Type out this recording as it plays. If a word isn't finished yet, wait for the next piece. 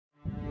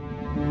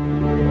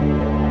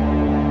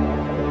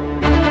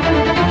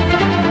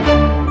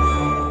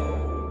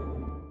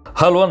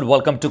Hello and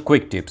welcome to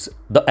Quick Tips,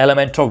 the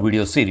Elementor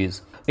video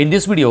series. In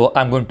this video,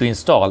 I'm going to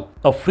install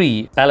a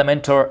free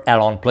Elementor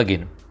Addon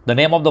plugin. The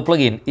name of the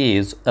plugin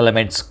is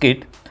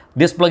ElementsKit.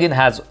 This plugin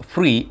has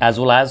free as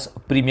well as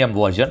premium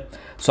version.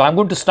 So I'm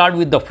going to start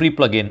with the free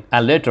plugin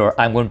and later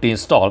I'm going to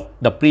install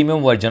the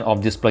premium version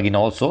of this plugin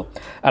also.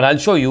 And I'll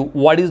show you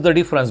what is the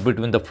difference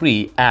between the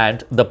free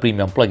and the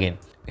premium plugin.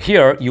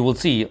 Here you will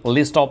see a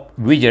list of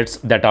widgets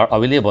that are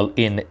available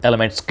in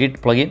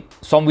ElementsKit plugin.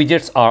 Some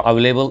widgets are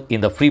available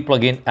in the free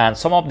plugin and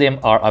some of them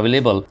are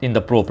available in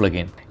the Pro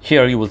plugin.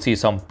 Here you will see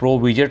some Pro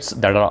widgets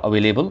that are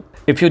available.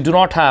 If you do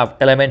not have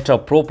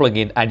Elementor Pro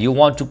plugin and you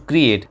want to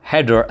create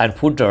header and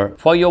footer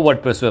for your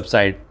WordPress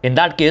website, in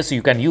that case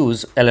you can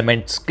use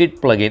ElementsKit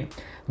plugin.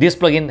 This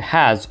plugin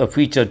has a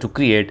feature to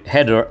create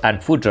header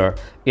and footer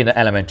in an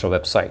Elementor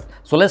website.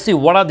 So let's see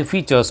what are the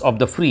features of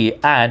the free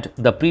and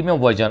the premium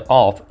version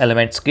of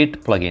ElementsKit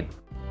plugin.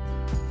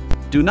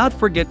 Do not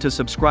forget to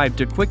subscribe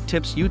to Quick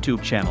Tips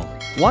YouTube channel.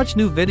 Watch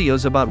new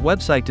videos about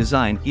website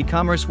design,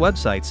 e-commerce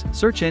websites,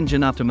 search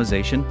engine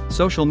optimization,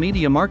 social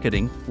media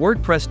marketing,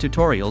 WordPress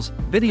tutorials,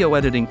 video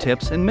editing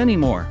tips, and many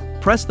more.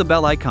 Press the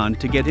bell icon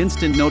to get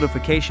instant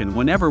notification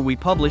whenever we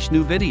publish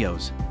new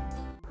videos.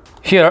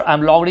 Here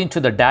I'm logged into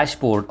the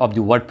dashboard of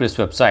the WordPress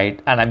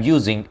website and I'm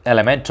using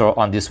Elementor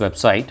on this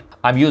website.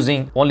 I'm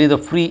using only the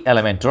free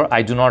Elementor.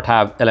 I do not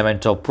have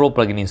Elementor Pro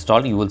plugin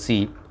installed. You will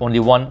see only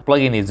one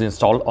plugin is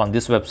installed on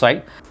this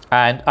website,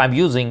 and I'm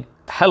using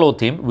Hello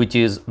theme, which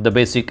is the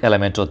basic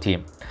Elementor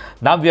theme.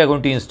 Now we are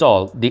going to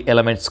install the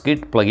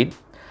ElementsKit plugin.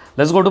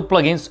 Let's go to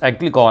plugins and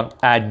click on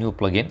add new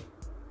plugin.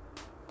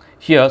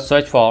 Here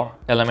search for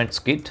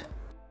ElementsKit,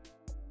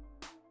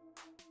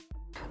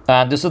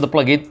 and this is the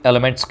plugin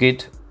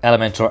ElementsKit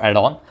Elementor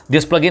Addon.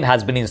 This plugin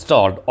has been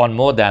installed on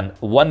more than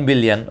 1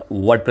 million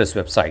WordPress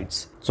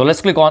websites. So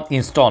let's click on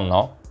install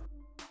now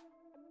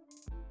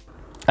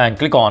and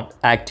click on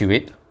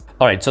activate.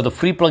 Alright, so the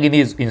free plugin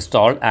is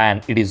installed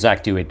and it is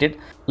activated.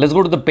 Let's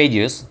go to the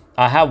pages.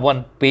 I have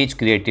one page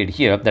created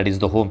here, that is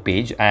the home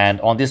page, and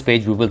on this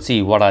page we will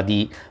see what are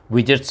the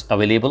widgets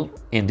available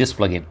in this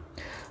plugin.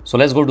 So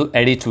let's go to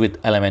edit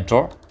with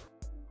Elementor.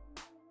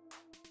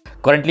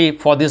 Currently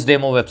for this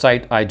demo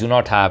website I do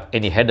not have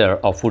any header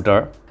or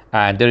footer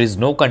and there is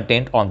no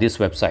content on this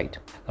website.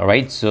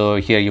 Alright, so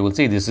here you will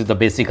see this is the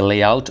basic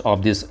layout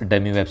of this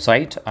dummy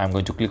website. I'm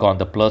going to click on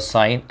the plus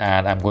sign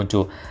and I'm going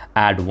to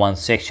add one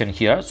section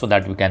here so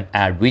that we can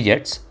add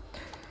widgets.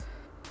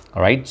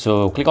 Alright,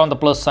 so click on the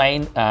plus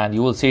sign and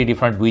you will see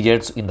different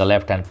widgets in the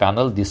left hand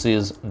panel. This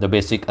is the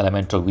basic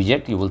Elementor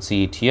widget. You will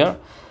see it here.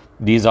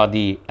 These are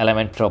the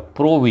Elementor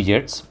Pro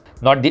widgets,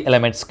 not the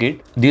ElementsKit.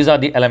 These are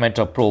the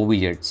Elementor Pro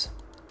widgets.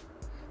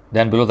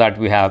 Then below that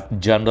we have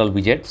general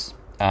widgets,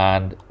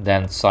 and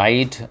then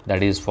site,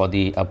 that is for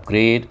the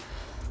upgrade.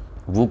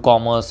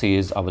 WooCommerce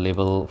is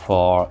available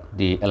for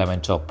the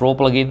Elementor Pro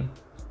plugin,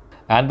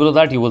 and below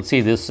that you will see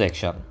this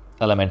section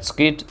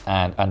ElementsKit,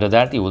 and under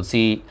that you will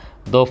see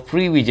the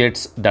free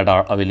widgets that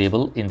are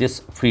available in this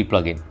free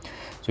plugin.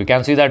 So you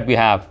can see that we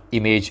have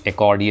image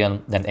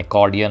accordion, then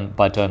accordion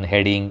button,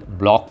 heading,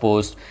 blog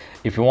post.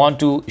 If you want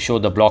to show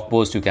the blog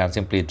post, you can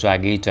simply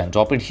drag it and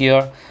drop it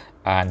here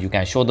and you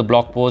can show the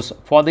blog post.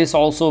 For this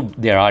also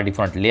there are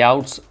different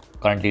layouts.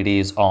 Currently it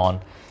is on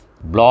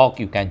blog.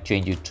 You can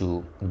change it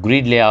to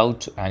grid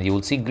layout and you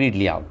will see grid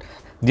layout.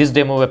 This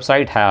demo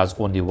website has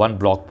only one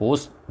blog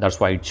post, that's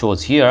why it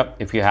shows here.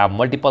 If you have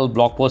multiple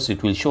blog posts,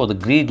 it will show the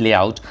grid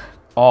layout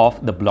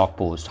of the blog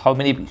post. How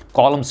many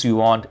columns you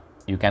want,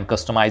 you can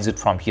customize it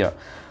from here.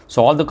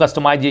 So all the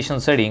customization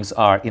settings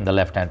are in the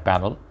left hand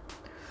panel.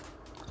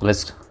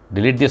 Let's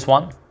delete this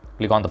one,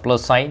 click on the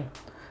plus sign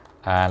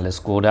and let's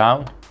go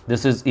down.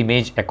 This is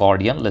image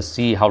accordion. Let's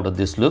see how does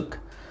this look.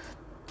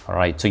 All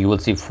right, so you will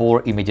see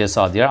 4 images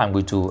are there. I'm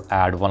going to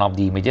add one of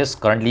the images.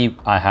 Currently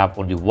I have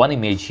only one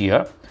image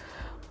here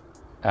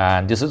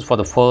and this is for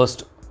the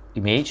first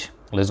image.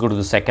 Let's go to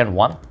the second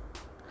one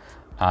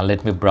and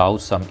let me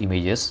browse some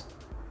images.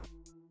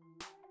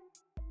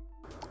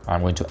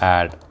 I'm going to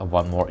add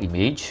one more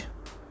image.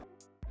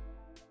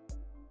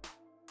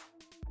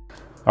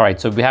 All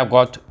right, so we have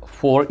got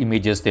 4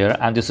 images there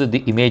and this is the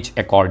image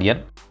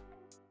accordion.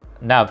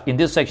 Now in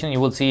this section you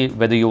will see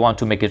whether you want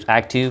to make it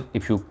active.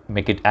 If you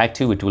make it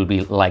active, it will be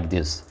like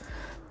this.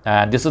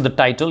 And this is the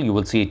title, you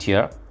will see it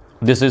here.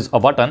 This is a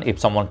button. If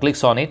someone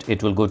clicks on it,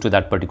 it will go to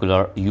that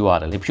particular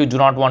URL. If you do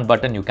not want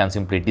button, you can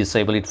simply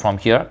disable it from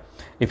here.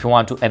 If you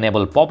want to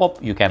enable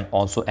pop-up, you can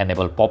also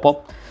enable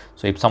pop-up.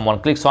 So if someone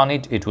clicks on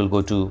it, it will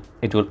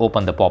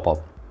open the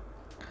pop-up.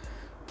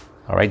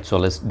 All right, so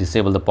let's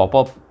disable the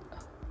pop-up,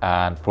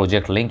 and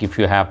project link. If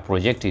you have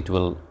project, it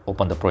will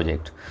open the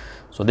project.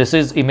 So this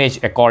is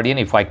image accordion.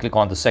 If I click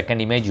on the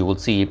second image, you will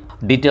see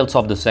details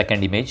of the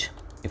second image.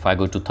 If I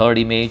go to third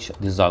image,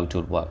 this is how it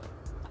will work.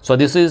 So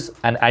this is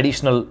an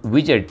additional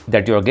widget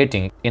that you are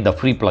getting in the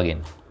free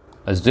plugin.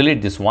 Let's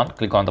delete this one,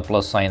 click on the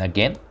plus sign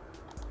again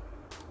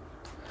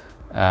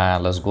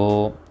and let's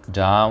go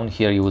down.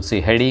 Here you will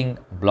see heading,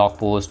 blog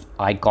post,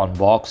 icon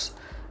box.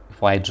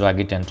 If I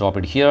drag it and drop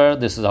it here,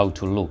 this is how it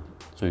will look.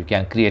 So you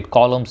can create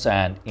columns,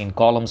 and in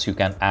columns you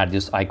can add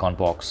this icon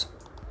box.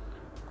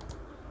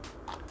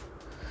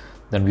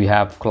 Then we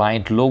have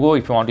client logo.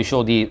 If you want to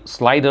show the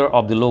slider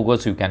of the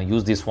logos, you can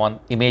use this one.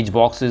 Image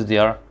box is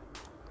there,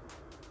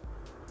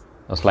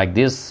 just like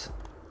this.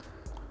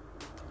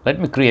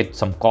 Let me create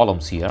some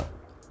columns here.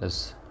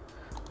 Let's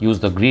use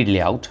the grid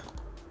layout.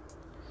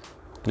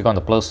 Click on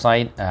the plus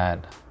sign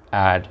and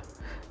add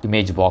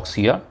image box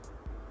here.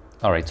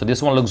 All right, so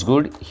this one looks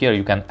good. Here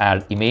you can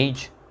add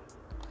image.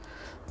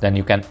 Then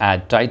you can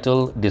add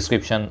title,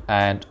 description,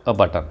 and a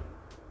button.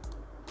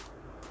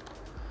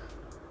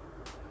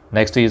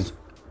 Next is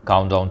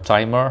countdown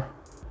timer,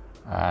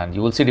 and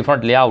you will see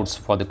different layouts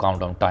for the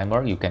countdown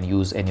timer. You can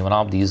use any one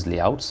of these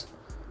layouts.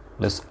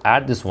 Let's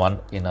add this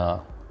one in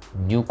a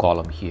new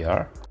column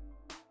here.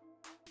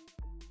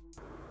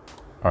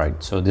 All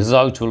right, so this is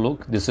how it will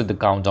look. This is the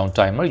countdown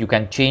timer. You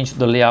can change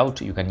the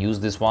layout. You can use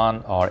this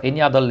one or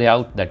any other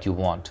layout that you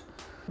want.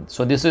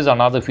 So this is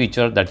another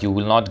feature that you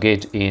will not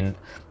get in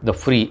the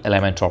free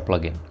Elementor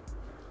plugin.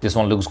 This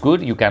one looks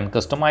good. You can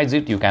customize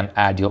it. You can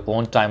add your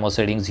own timer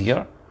settings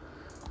here.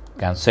 You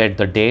can set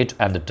the date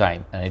and the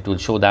time, and it will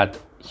show that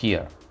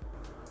here.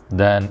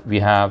 Then we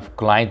have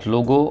client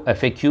logo,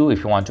 FAQ.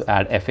 If you want to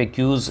add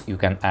FAQs, you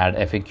can add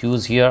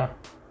FAQs here.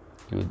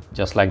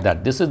 Just like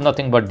that. This is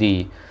nothing but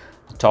the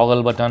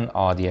toggle button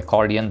or the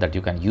accordion that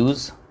you can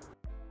use.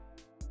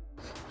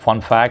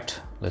 Fun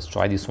fact, let's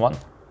try this one.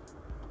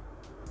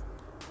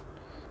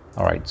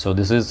 All right, so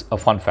this is a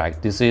fun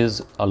fact. This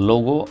is a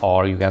logo,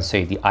 or you can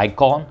say the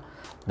icon.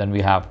 Then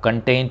we have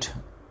content.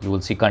 You will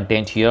see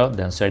content here,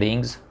 then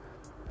settings.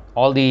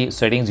 All the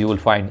settings you will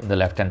find in the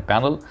left hand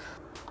panel.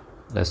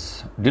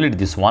 Let's delete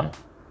this one.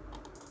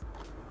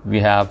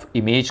 We have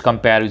image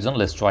comparison.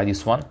 Let's try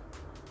this one.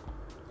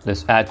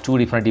 Let's add two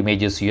different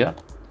images here.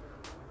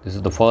 This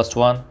is the first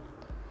one,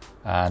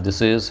 and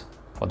this is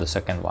for the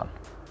second one.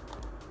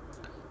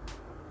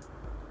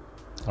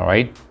 All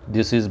right,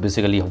 this is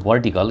basically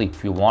vertical.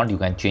 If you want, you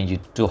can change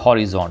it to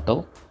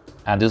horizontal,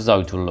 and this is how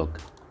it will look.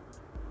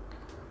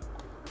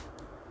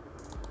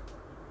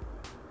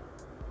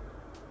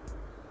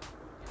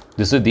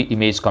 This is the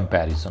image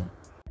comparison.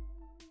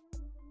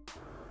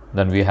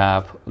 Then we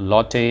have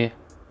latte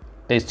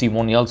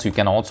testimonials. You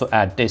can also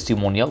add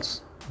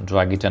testimonials.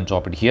 Drag it and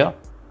drop it here,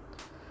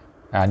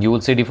 and you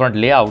will see different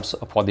layouts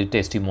for the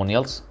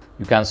testimonials.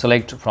 You can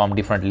select from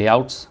different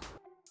layouts.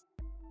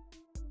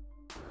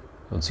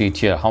 You'll see it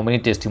here how many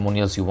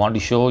testimonials you want to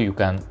show. You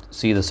can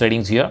see the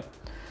settings here.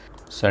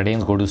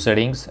 Settings, go to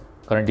settings.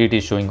 Currently it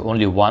is showing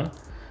only one.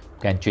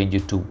 You can change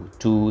it to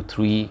 2,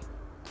 3.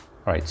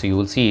 All right, so you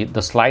will see the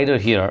slider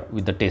here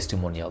with the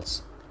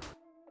testimonials.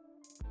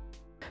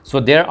 So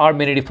there are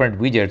many different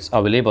widgets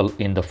available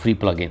in the free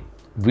plugin.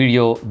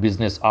 Video,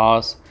 business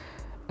hours,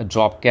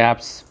 drop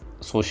caps,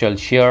 social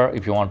share.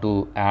 If you want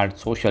to add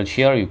social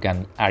share, you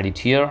can add it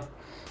here,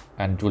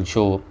 and it will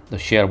show the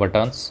share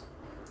buttons.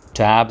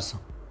 Tabs,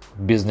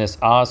 business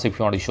hours. If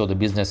you want to show the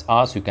business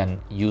hours, you can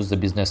use the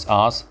business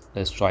hours.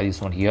 Let's try this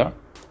one here,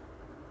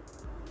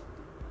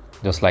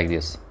 just like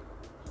this.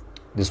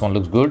 This one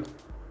looks good.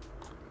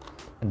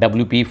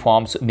 WP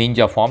forms,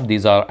 Ninja form,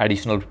 these are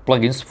additional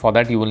plugins. For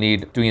that you will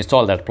need to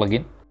install that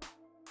plugin.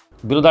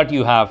 Below that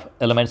you have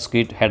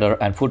ElementsKit header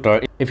and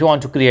footer. If you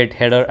want to create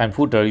header and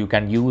footer, you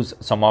can use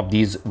some of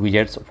these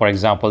widgets. For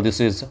example, this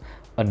is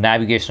a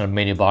navigational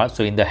menu bar.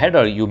 So in the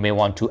header, you may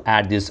want to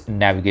add this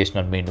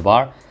navigational menu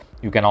bar.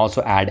 You can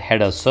also add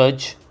header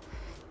search,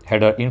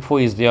 header info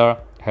is there,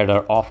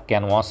 header off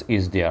canvas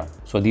is there.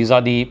 So these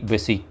are the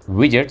basic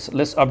widgets.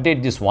 Let's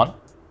update this one,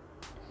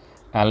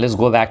 and let's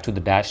go back to the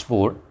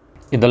dashboard.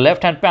 In the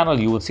left hand panel,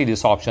 you will see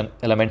this option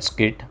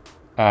ElementsKit,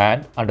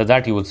 and under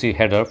that you will see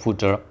header,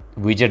 footer,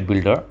 widget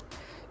builder.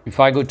 If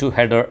I go to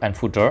header and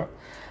footer,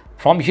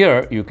 from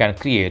here you can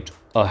create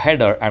a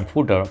header and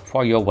footer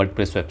for your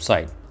WordPress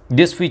website.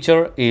 This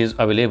feature is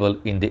available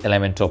in the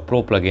Elementor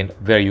Pro plugin,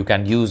 where you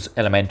can use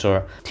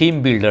Elementor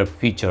theme builder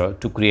feature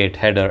to create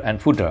header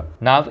and footer.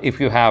 Now if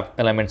you have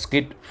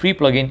ElementsKit free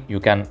plugin, you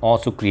can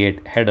also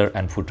create header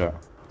and footer.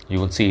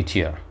 You will see it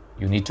here.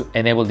 You need to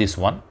enable this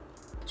one.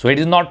 So it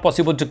is not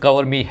possible to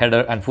cover me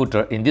header and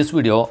footer in this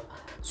video.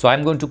 So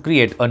I'm going to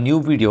create a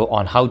new video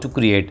on how to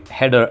create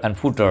header and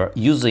footer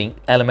using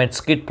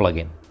ElementsKit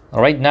plugin.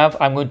 All right, now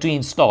I'm going to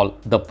install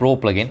the Pro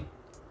plugin.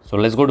 So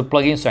let's go to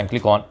plugins and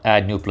click on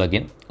add new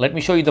plugin. Let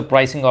me show you the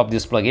pricing of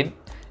this plugin.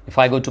 If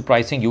I go to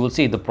pricing, you will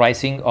see the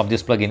pricing of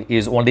this plugin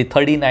is only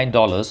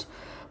 $39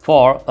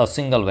 for a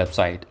single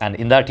website. And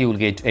in that you will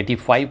get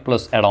 85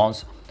 plus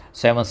add-ons,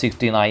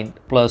 769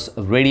 plus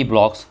ready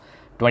blocks,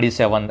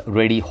 27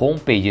 ready home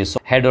pages,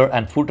 header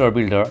and footer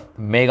builder,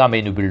 mega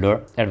menu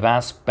builder,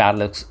 advanced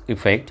parallax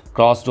effect,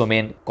 cross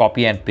domain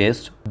copy and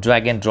paste,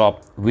 drag and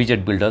drop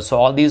widget builder. So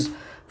all these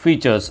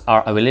features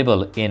are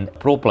available in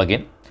Pro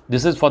plugin.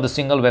 This is for the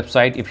single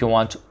website. If you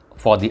want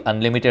for the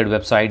unlimited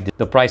website,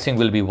 the pricing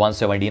will be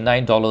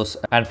 $179,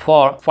 and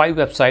for 5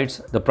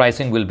 websites the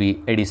pricing will be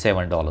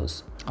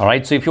 $87. All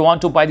right, so if you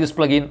want to buy this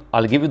plugin,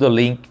 I'll give you the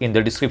link in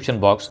the description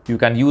box. You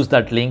can use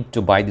that link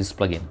to buy this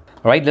plugin.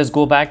 All right, let's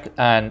go back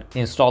and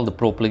install the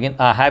Pro plugin.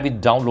 I have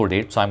it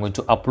downloaded, so I'm going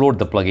to upload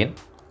the plugin.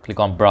 Click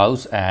on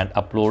browse and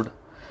upload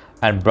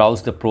and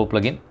browse the Pro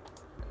plugin.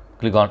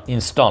 Click on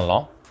install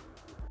now.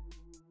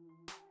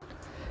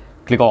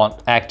 Click on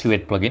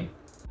activate plugin.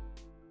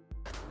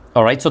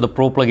 All right, so the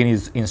Pro plugin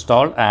is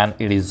installed and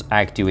it is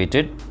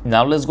activated.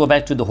 Now let's go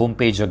back to the home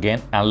page again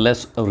and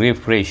let's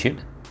refresh it.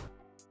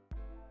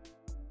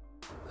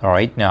 All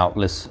right, now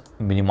let's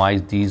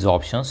minimize these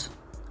options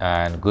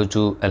and go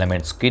to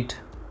ElementsKit.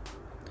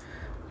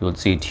 You will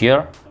see it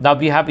here. Now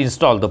we have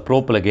installed the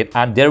Pro plugin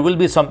and there will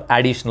be some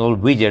additional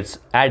widgets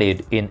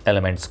added in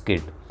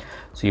ElementsKit.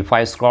 So if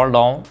I scroll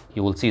down,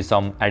 you will see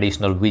some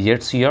additional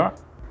widgets here.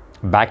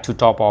 Back to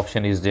top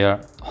option is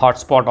there.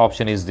 Hotspot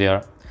option is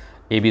there.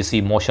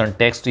 ABC motion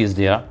text is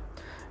there.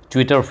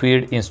 Twitter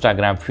feed,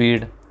 Instagram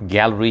feed,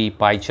 gallery,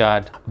 pie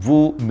chart,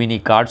 Woo mini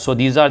card. So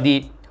these are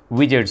the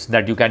widgets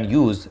that you can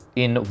use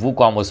in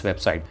WooCommerce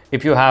website.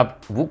 If you have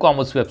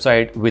WooCommerce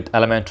website with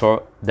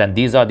Elementor, then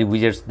these are the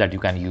widgets that you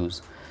can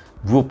use.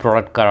 Woo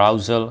product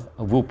carousel,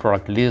 Woo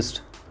product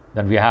list.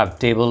 Then we have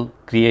table,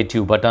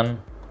 creative button,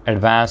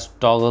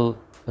 advanced toggle,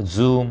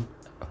 zoom,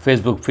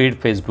 Facebook feed,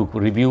 Facebook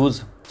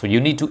reviews. So you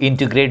need to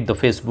integrate the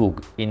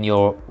Facebook in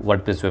your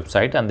WordPress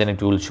website and then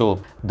it will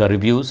show the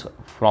reviews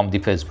from the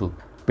Facebook.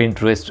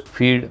 Pinterest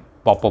feed,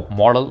 pop-up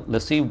model.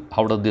 Let's see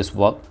how does this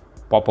work.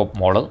 Pop-up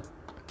model.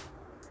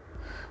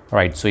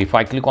 Right, so if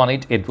I click on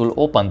it, it will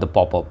open the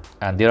pop-up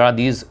and there are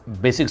these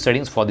basic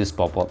settings for this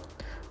pop-up.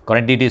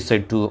 Currently it is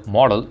set to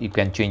model. You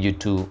can change it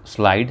to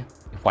slide.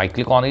 If I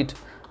click on it,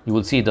 you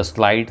will see the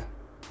slide.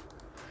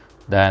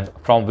 Then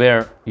from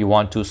where you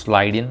want to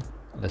slide in,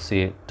 let's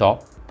say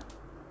top.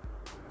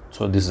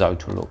 So this is how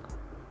it will look.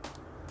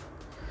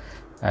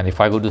 And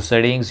if I go to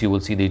settings, you will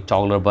see the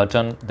toggler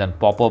button, then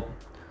pop-up,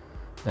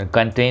 then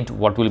content.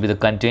 What will be the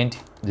content?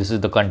 This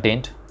is the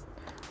content.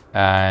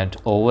 And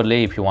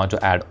overlay, if you want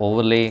to add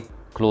overlay,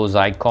 close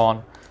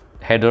icon,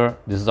 header,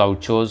 this is how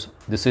it shows.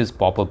 This is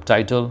pop-up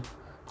title.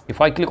 If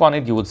I click on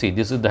it, you will see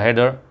this is the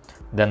header,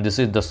 then this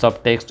is the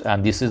subtext,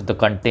 and this is the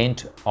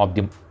content of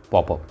the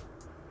pop-up.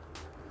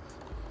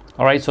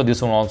 All right, so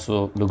this one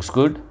also looks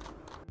good.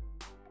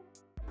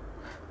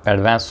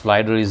 Advanced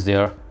slider is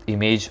there,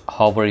 image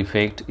hover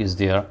effect is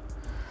there.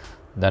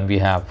 Then we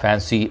have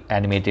fancy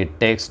animated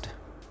text,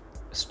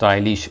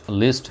 stylish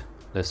list.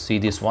 Let's see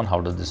this one. How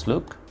does this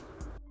look?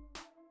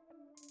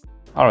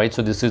 All right,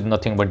 so this is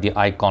nothing but the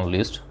icon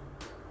list.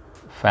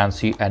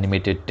 Fancy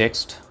animated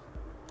text.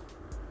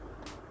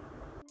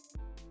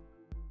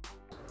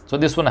 So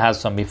this one has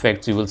some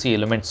effects. You will see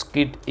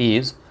ElementsKit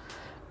is,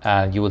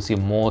 and you will see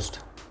most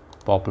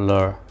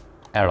popular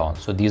add-on.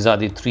 So these are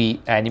the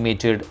 3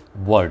 animated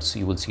words.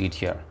 You will see it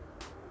here.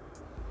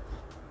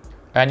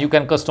 And you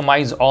can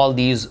customize all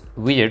these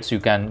widgets. You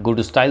can go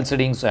to style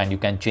settings and you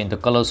can change the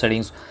color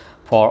settings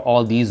for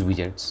all these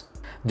widgets.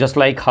 Just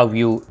like how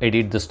you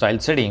edit the style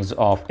settings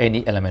of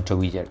any Elementor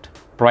widget.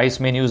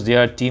 Price menu is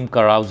there, team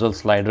carousel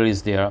slider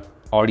is there,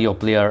 audio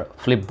player,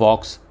 flip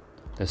box.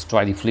 Let's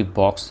try the flip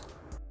box.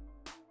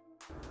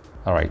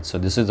 All right, so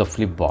this is the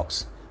flip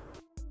box.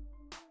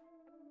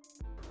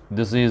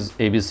 This is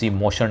ABC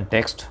motion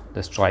text.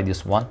 Let's try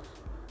this one.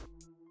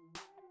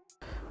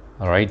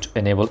 All right,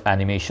 enable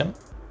animation.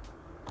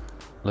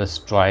 Let's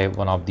try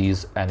one of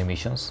these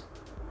animations.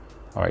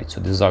 All right,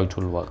 so this is how it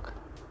will work.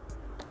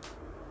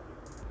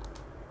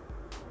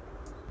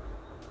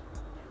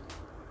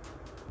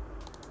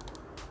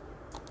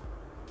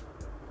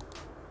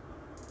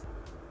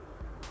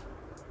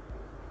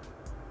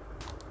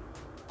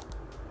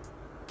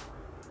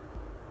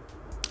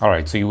 All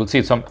right, so you will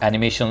see some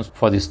animations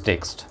for this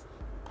text.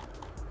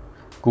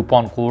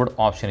 Coupon code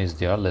option is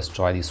there. Let's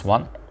try this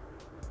one.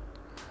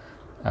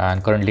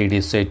 And currently it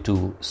is set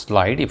to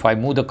slide. If I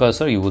move the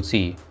cursor, you will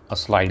see a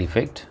slide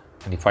effect.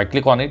 And if I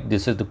click on it,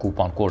 this is the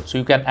coupon code. So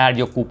you can add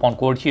your coupon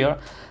code here.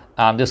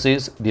 And this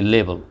is the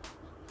label.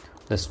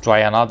 Let's try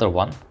another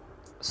one.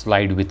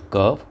 Slide with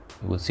curve.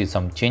 You will see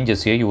some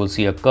changes here. You will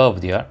see a curve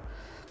there.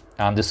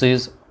 And this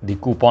is the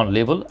coupon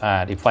label.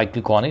 And if I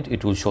click on it,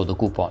 it will show the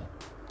coupon.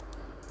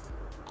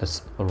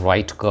 Let's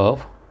right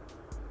curve.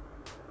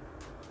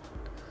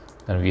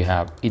 Then we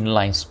have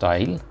inline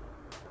style,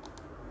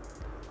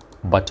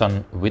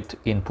 button with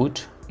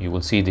input. You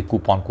will see the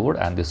coupon code,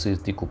 and this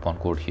is the coupon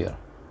code here.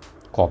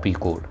 Copy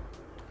code.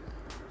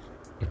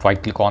 If I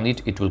click on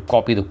it, it will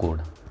copy the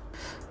code.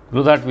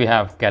 Below that we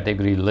have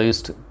category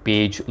list,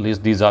 page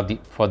list. These are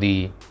for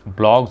the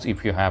blogs.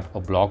 If you have a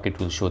blog, it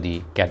will show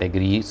the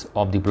categories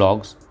of the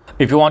blogs.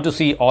 If you want to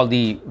see all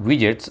the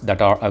widgets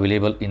that are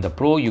available in the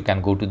Pro, you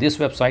can go to this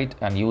website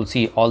and you will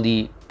see all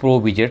the Pro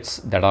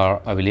widgets that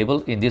are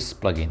available in this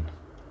plugin.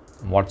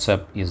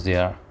 WhatsApp is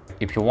there.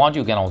 If you want,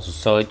 you can also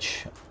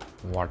search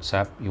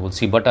WhatsApp. You will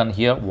see button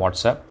here,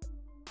 WhatsApp.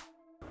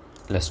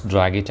 Let's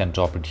drag it and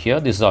drop it here.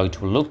 This is how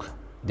it will look.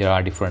 There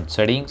are different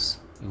settings.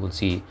 You will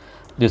see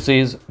this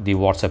is the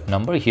WhatsApp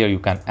number. Here you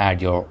can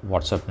add your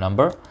WhatsApp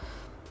number.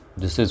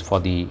 This is for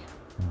the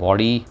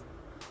body,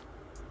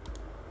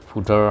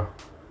 footer.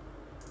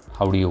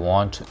 How do you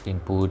want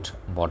input,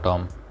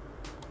 bottom,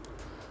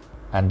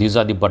 And these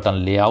are the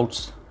button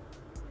layouts.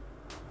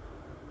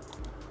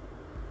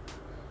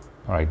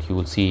 All right, you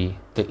will see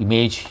the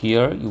image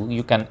here.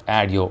 You can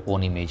add your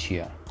own image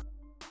here.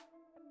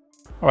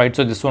 All right,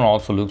 so this one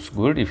also looks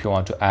good. If you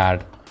want to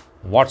add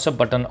WhatsApp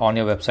button on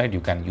your website,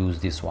 you can use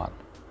this one.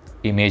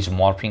 Image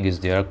morphing is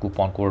there.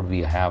 Coupon code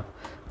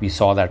we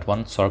saw that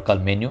one. Circle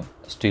menu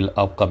still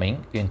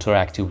upcoming.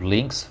 Interactive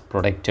links,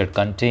 protected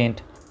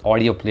content,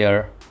 audio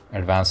player,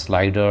 advanced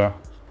slider.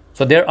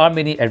 So there are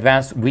many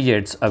advanced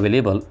widgets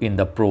available in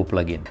the Pro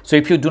plugin. So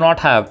if you do not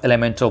have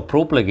Elementor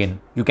Pro plugin,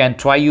 you can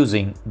try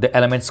using the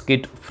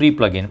ElementsKit free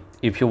plugin.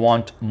 If you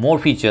want more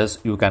features,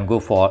 you can go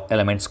for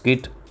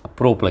ElementsKit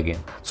Pro plugin.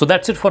 So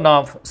that's it for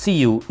now. See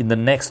you in the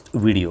next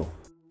video.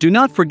 Do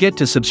not forget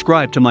to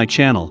subscribe to my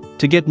channel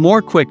to get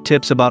more quick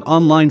tips about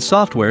online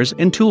softwares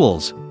and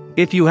tools.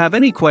 If you have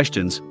any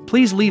questions,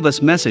 please leave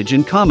us message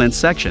in comments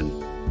section.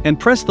 And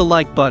press the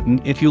like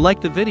button if you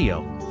like the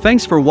video.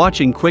 Thanks for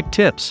watching Quick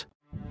Tips.